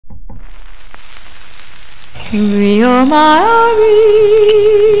Rio Marie.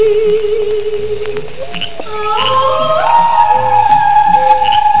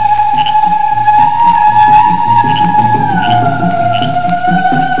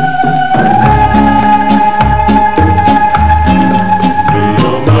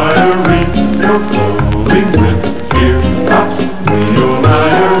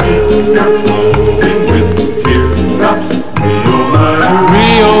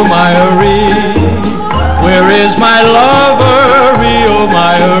 Rio Marie, where is my lover? Rio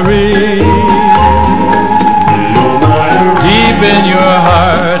Marie, deep in your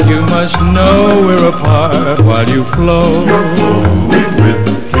heart you must know we're apart while you flow.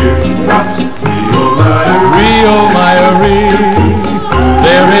 Rio Marie,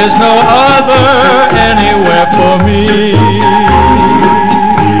 there is no other anywhere for me.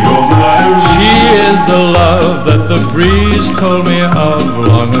 She is the love that the breeze told me of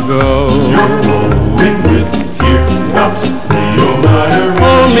long ago.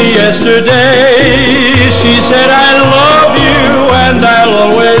 Only yesterday she said I love you and I'll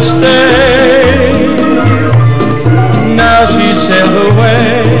always stay. Now she sailed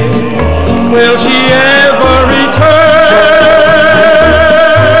away, will she ever return?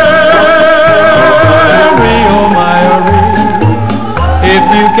 Rio Marie, if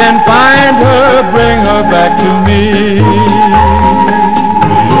you can find her, bring her back to me.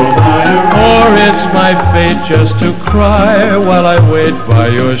 Or it's my fate just to cry while I wait by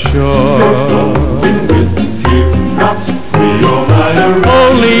your shore.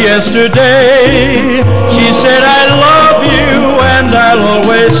 Only yesterday she said I love you and I'll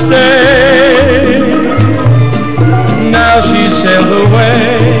always stay. Now she sailed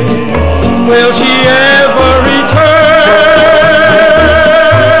away, will she ever return?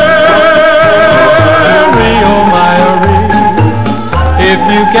 Rio Marie, if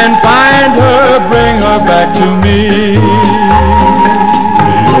you can find her, bring her back to me.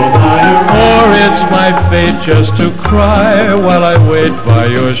 Or it's my fate just to cry while I wait by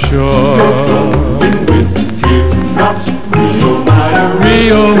your shore.